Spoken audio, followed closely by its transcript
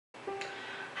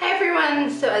everyone!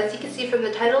 So as you can see from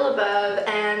the title above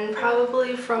and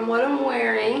probably from what I'm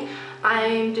wearing,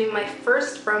 I'm doing my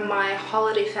first from my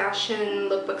holiday fashion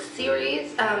lookbook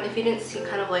series. If you didn't see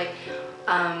kind of like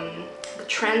the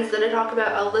trends that I talk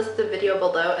about, I'll list the video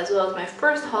below, as well as my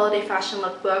first holiday fashion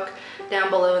lookbook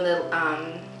down below in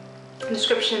the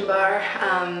description bar.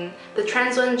 The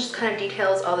trends one just kind of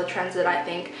details all the trends that I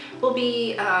think will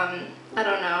be I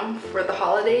don't know, for the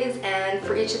holidays, and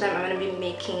for each of them I'm going to be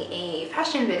making a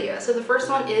fashion video. So the first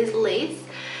one is lace,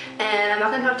 and I'm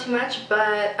not going to talk too much,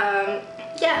 but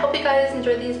yeah, I hope you guys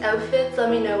enjoy these outfits. Let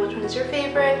me know which one is your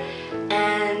favorite,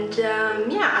 and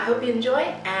yeah, I hope you enjoy,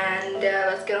 and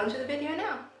let's get on to the video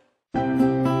now.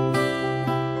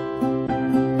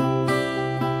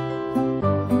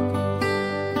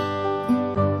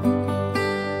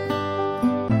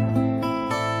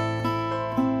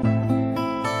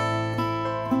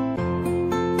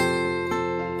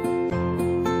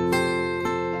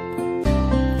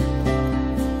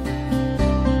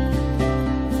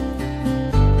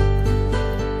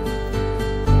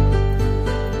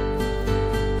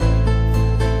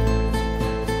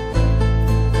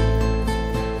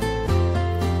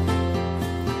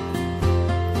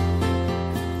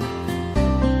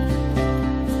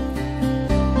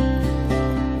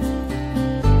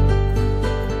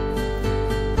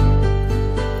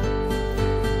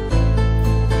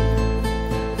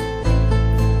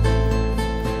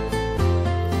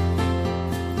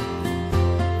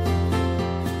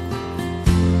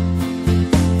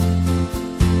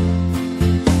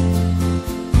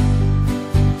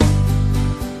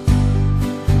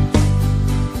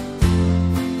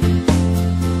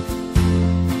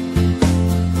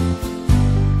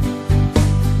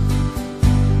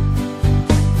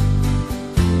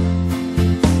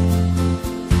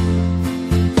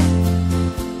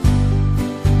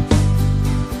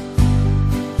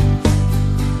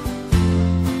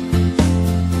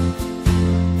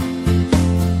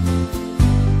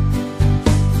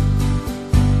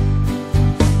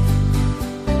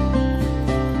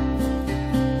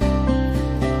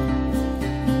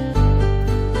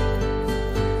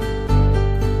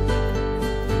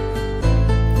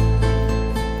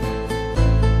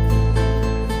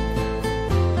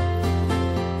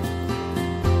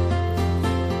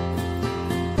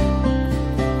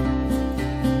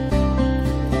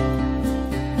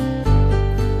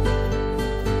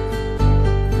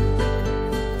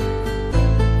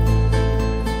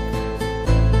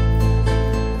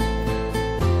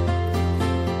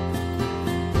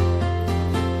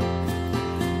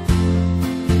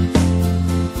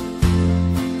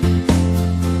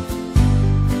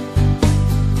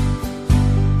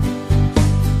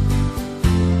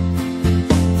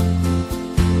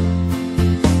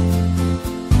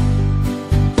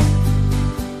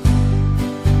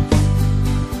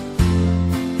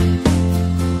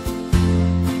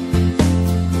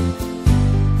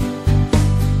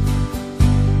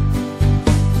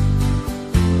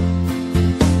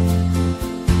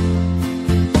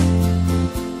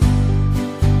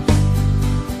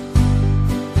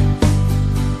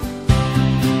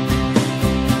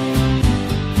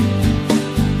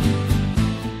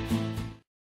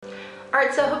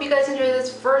 Alright, so I hope you guys enjoyed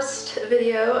this first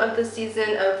video of the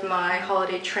season of my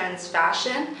holiday trends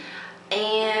fashion,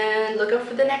 and look out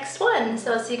for the next one.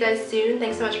 So I'll see you guys soon.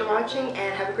 Thanks so much for watching,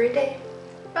 and have a great day.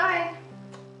 Bye!